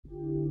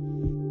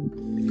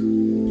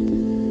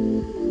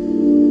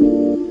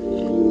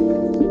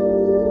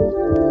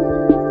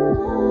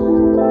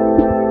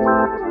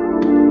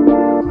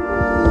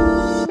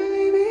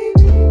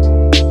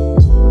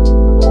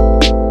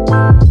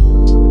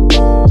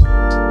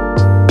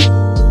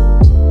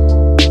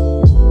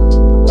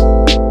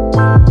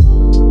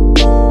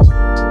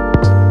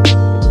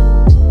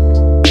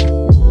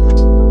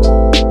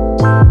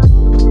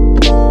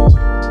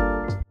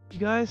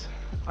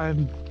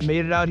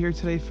Made it out here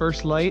today,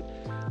 first light.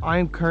 I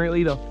am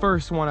currently the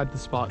first one at the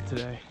spot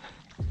today.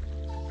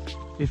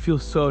 It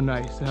feels so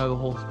nice to have the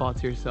whole spot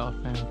to yourself,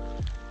 man.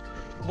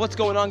 What's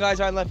going on, guys?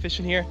 I'm LennAnn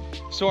Fishing here.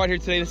 So out here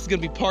today, this is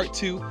gonna be part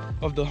 2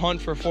 of the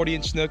hunt for a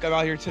 40-inch snook. I'm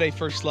out here today,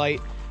 first light.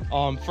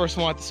 First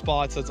one at the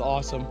spot, so that's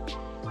awesome.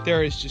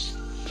 There is just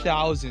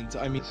thousands.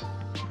 I mean,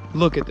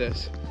 look at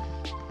this.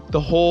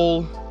 The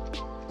whole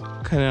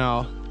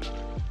canal,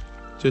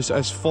 just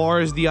as far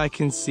as the eye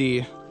can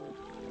see,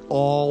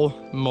 all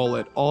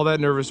mullet. All that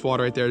nervous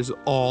water right there is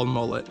all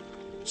mullet.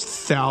 There's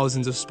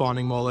thousands of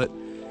spawning mullet.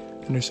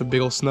 And there's some big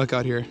old snook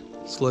out here.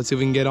 So let's see if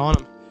we can get on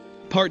them.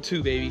 Part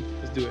 2, baby.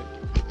 Let's do it.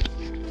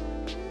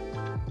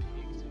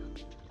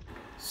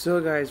 So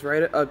guys,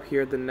 right up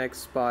here at the next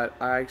spot,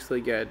 I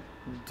actually get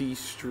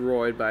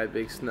destroyed by a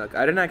big snook.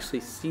 I didn't actually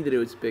see that it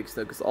was a big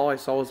snook because all I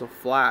saw was a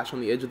flash on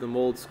the edge of the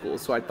mold school,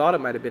 so I thought it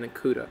might have been a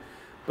cuda.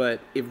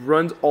 But it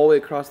runs all the way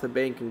across the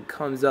bank and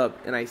comes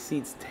up, and I see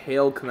its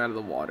tail come out of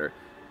the water,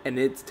 and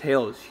its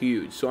tail is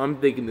huge. So I'm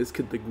thinking this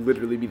could like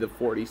literally be the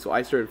 40, so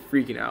I started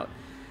freaking out.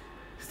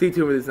 Stay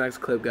tuned with this next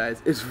clip,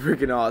 guys. It's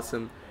freaking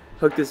awesome.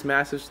 Hooked this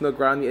massive snook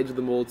right on the edge of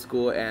the mold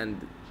school,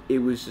 and it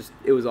was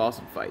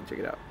awesome fight. Check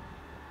it out.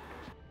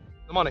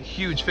 I'm on a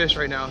huge fish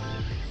right now.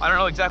 I don't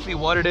know exactly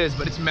what it is,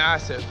 but it's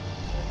massive.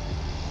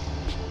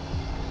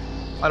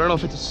 I don't know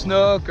if it's a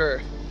snook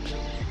or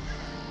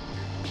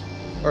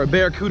a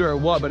barracuda or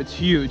what, but it's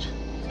huge.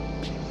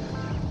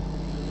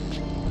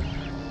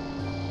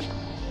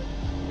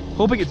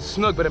 Hoping it's a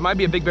snook, but it might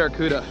be a big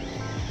barracuda.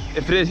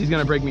 If it is, he's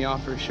gonna break me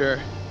off for sure.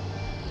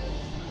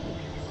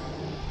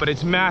 But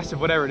it's massive,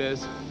 whatever it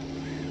is.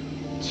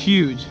 It's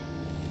huge.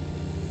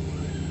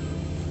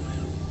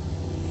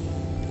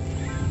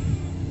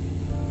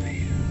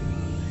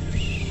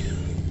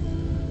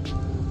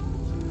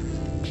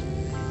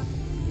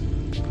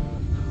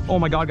 Oh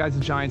my God, guys,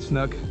 it's a giant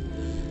snook.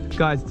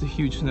 Guys, it's a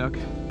huge snook.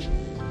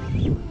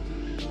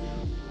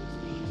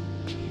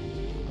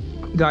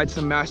 Guys, it's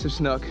a massive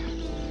snook.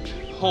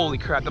 Holy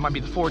crap, that might be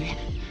the 40.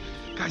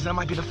 Guys, that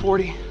might be the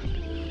 40.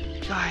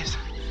 Guys,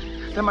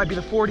 that might be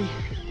the 40.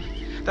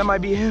 That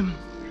might be him.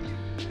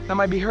 That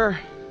might be her.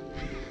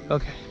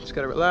 Okay, just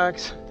gotta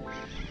relax.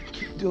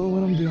 Keep doing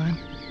what I'm doing.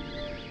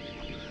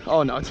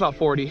 Oh no, it's not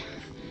 40.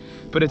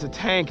 But it's a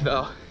tank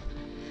though.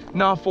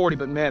 Not 40,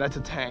 but man, that's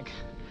a tank.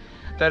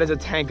 That is a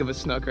tank of a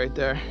snook right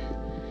there.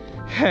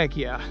 Heck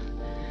yeah.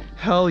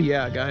 Hell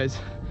yeah, guys.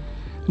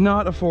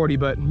 Not a 40,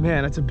 but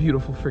man, that's a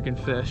beautiful freaking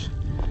fish.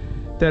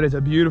 That is a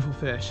beautiful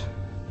fish.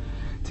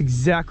 It's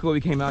exactly what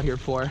we came out here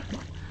for,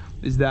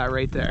 is that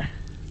right there.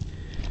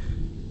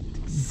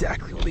 It's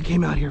exactly what we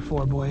came out here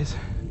for, boys.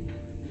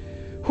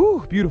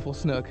 Whew, beautiful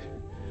snook.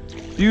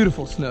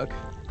 Beautiful snook.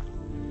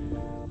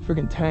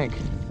 Freaking tank.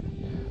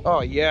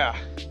 Oh yeah.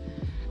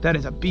 That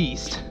is a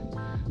beast.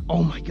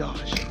 Oh my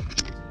gosh.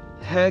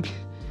 Heck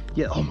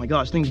yeah. Oh my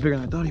gosh, thing's bigger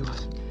than I thought he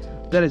was.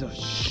 That is a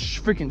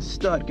freaking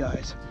stud,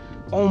 guys.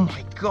 Oh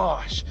my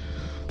gosh.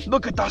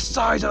 Look at the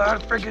size of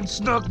that freaking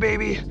snook,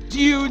 baby. It's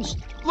huge.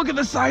 Look at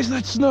the size of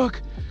that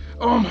snook.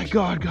 Oh my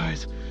God,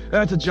 guys.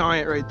 That's a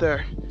giant right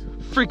there.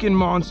 Freaking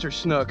monster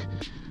snook.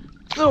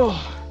 Oh,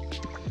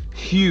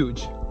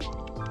 huge.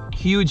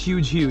 Huge,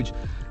 huge, huge.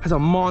 Has a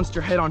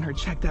monster head on her.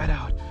 Check that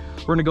out.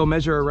 We're gonna go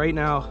measure her right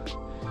now.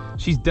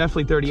 She's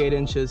definitely 38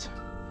 inches.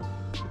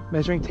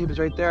 Measuring tape is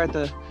right there at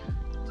the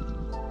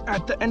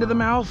end of the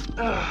mouth.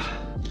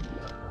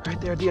 Right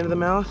there at the end of the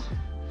mouth.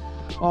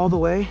 All the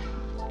way.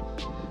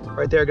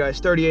 Right there, guys,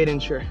 38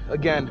 incher.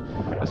 Again,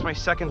 that's my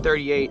second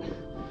 38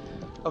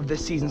 of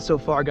this season so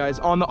far, guys.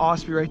 On the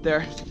Osprey right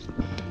there.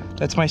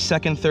 That's my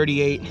second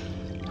 38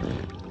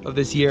 of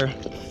this year.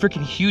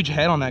 Freaking huge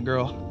head on that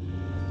girl.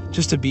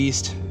 Just a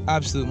beast.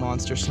 Absolute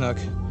monster snook.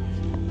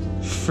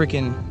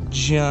 Freaking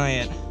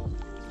giant.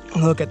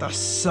 Look at the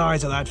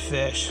size of that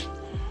fish.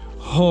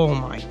 Oh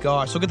my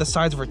gosh, look at the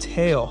size of her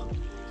tail.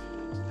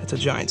 That's a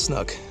giant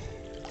snook.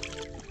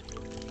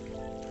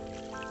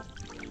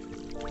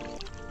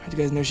 Alright,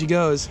 guys, and there she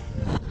goes.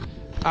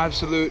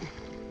 Absolute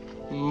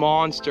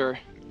monster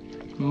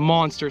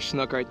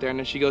snook right there. And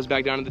then she goes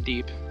back down to the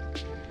deep.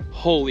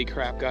 Holy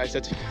crap, guys.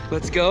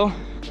 Let's go.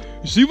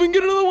 See if we can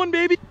get another one,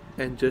 baby.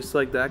 And just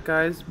like that,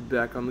 guys,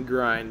 back on the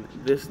grind.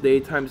 This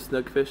daytime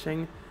snook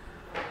fishing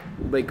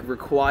like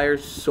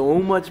requires so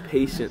much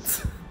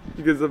patience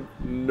because of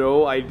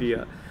no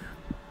idea.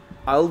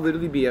 I'll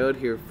literally be out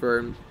here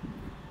for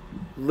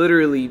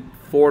literally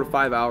 4 to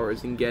 5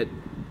 hours and get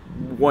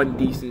one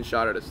decent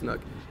shot at a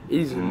snook. It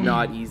is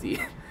not easy.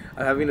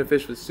 Having to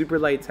fish with super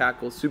light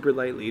tackle, super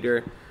light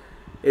leader,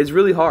 it's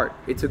really hard.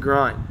 It's a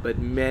grind, but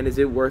man, is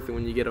it worth it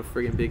when you get a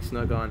friggin' big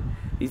snook on.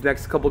 These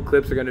next couple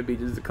clips are gonna be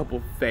just a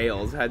couple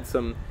fails. Had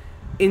some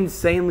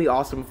insanely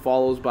awesome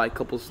follows by a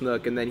couple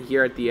snook, and then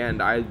here at the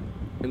end, I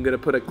am gonna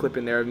put a clip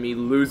in there of me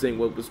losing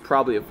what was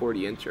probably a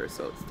 40 incher,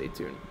 so stay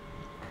tuned.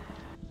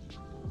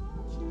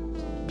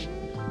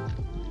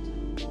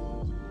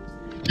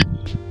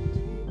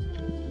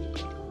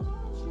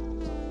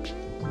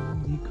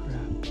 Holy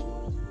crap.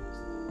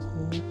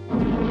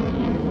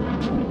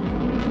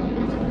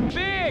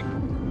 Big!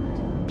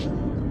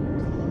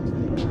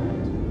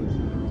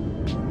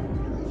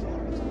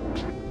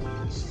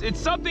 it's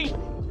something.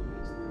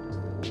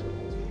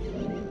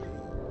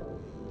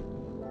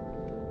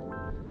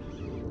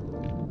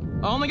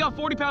 I only got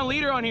 40-pound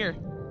leader on here.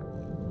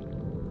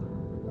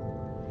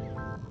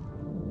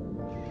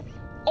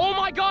 Oh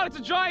my God, it's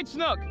a giant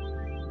snook.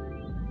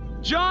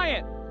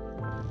 Giant.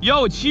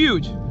 Yo, it's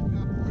huge.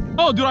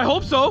 Oh, dude, I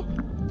hope so.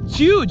 It's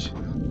huge.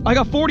 I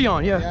got 40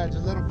 on, yeah. Yeah,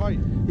 just let him fight.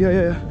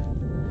 Yeah.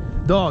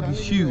 Dog, he's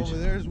huge. Over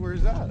there is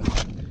where's that?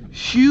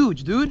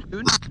 Huge, dude.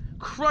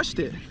 Crushed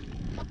it.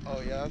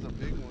 Oh yeah, that's a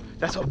big one.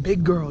 That's a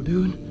big girl,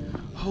 dude.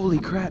 Holy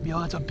crap, yo,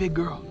 that's a big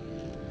girl.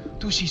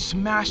 Dude, she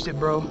smashed it,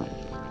 bro.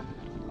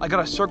 I got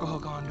a circle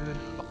hook on, dude.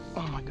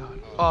 Oh my God.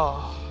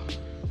 Oh.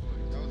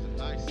 That was a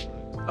nice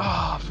one.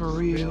 Oh, for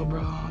real,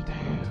 bro.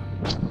 Damn.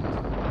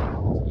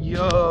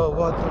 Yo,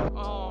 what the